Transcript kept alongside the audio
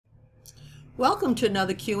Welcome to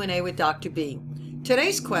another Q&A with Dr. B.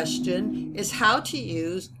 Today's question is how to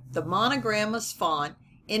use the Monogramos font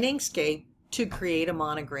in Inkscape to create a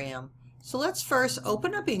monogram. So let's first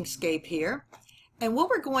open up Inkscape here, and what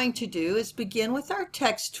we're going to do is begin with our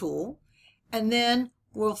text tool, and then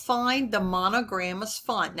we'll find the Monogramos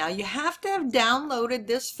font. Now you have to have downloaded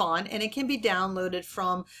this font, and it can be downloaded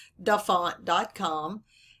from thefont.com,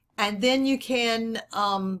 and then you can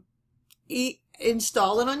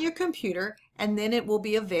install it on your computer, and then it will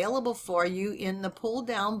be available for you in the pull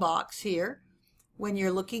down box here when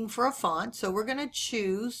you're looking for a font. So we're going to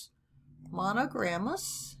choose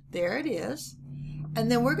Monogramos. There it is.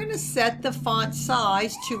 And then we're going to set the font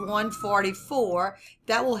size to 144.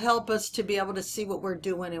 That will help us to be able to see what we're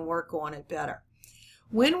doing and work on it better.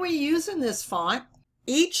 When we're using this font,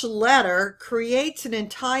 each letter creates an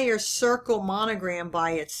entire circle monogram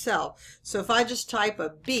by itself. So if I just type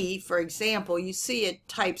a B, for example, you see it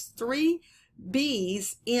types 3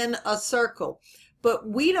 B's in a circle. But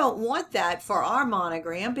we don't want that for our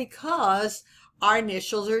monogram because our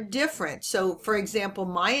initials are different. So for example,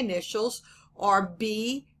 my initials are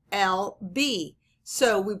BLB.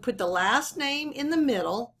 So we put the last name in the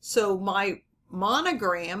middle. So my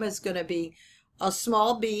monogram is going to be a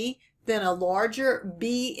small b, then a larger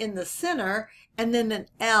B in the center, and then an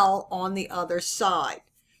L on the other side.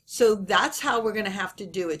 So that's how we're going to have to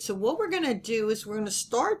do it. So what we're going to do is we're going to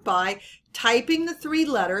start by typing the 3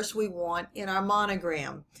 letters we want in our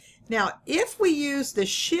monogram. Now, if we use the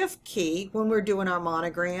Shift key when we're doing our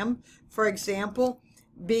monogram, for example,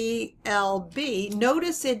 BLB,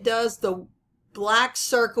 notice it does the black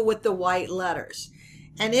circle with the white letters.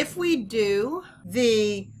 And if we do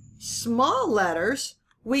the small letters,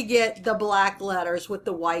 we get the black letters with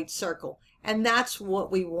the white circle, and that's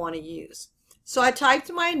what we want to use. So I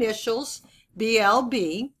typed my initials,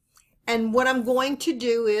 BLB, and what I'm going to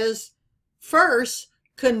do is first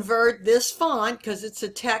convert this font, because it's a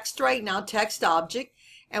text right now, text object,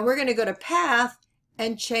 and we're going to go to path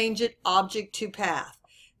and change it object to path.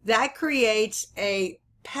 That creates a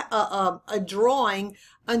drawing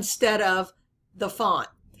instead of the font.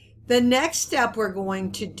 The next step we're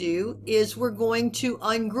going to do is we're going to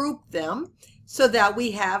ungroup them so that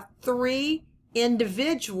we have 3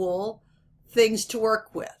 individual things to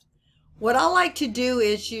work with. What I like to do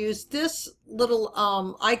is use this little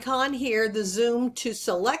icon here, the zoom to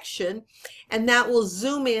selection, and that will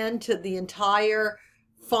zoom in to the entire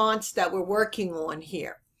fonts that we're working on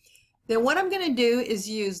here. Then what I'm going to do is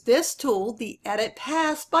use this tool, the Edit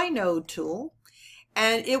Path by Node tool,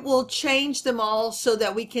 and it will change them all so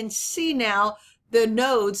that we can see now the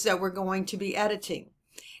nodes that we're going to be editing.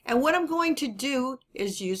 And what I'm going to do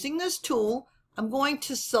is, using this tool, I'm going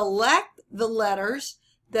to select the letters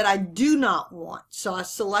that I do not want. So I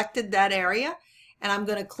selected that area, and I'm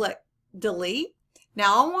going to click delete.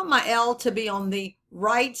 Now I want my L to be on the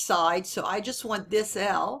right side, so I just want this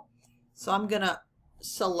L. So I'm going to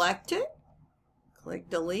select it, click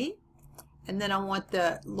delete. And then I want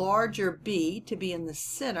the larger B to be in the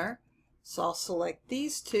center. So I'll select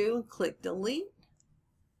these 2 and click delete.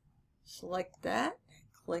 Select that,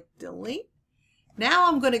 click delete. Now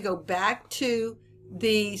I'm going to go back to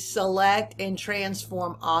the select and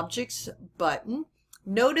transform objects button.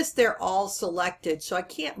 Notice they're all selected, so I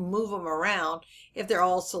can't move them around if they're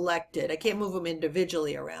all selected. I can't move them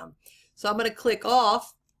individually around. So I'm going to click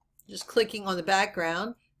off, just clicking on the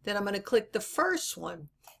background. Then I'm going to click the first one.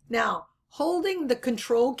 Now, holding the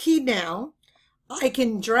control key down, I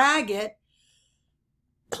can drag it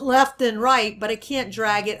left and right, but I can't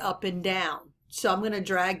drag it up and down. So I'm going to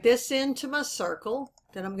drag this into my circle.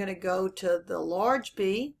 Then I'm going to go to the large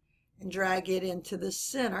B and drag it into the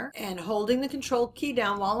center. And holding the control key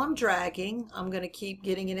down while I'm dragging, I'm going to keep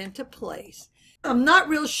getting it into place. I'm not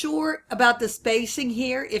real sure about the spacing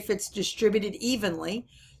here, if it's distributed evenly.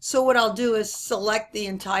 So what I'll do is select the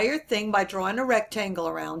entire thing by drawing a rectangle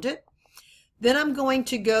around it. Then I'm going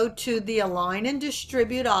to go to the Align and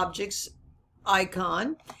Distribute Objects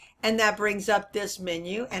icon, and that brings up this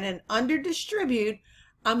menu. And then under Distribute,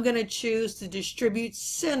 I'm going to choose to distribute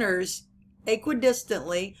centers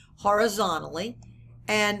equidistantly, horizontally.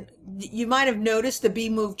 And you might have noticed the B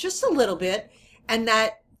moved just a little bit, and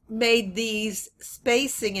that made these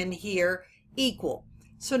spacing in here equal.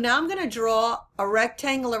 So now I'm going to draw a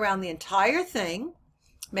rectangle around the entire thing,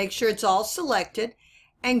 make sure it's all selected,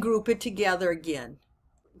 and group it together again.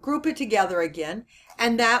 Group it together again,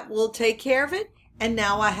 and that will take care of it. And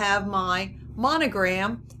now I have my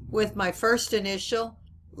monogram with my first initial,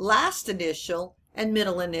 last initial, and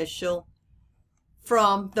middle initial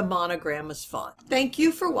from the Monogramos font. Thank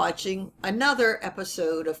you for watching another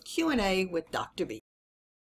episode of Q&A with Dr. B.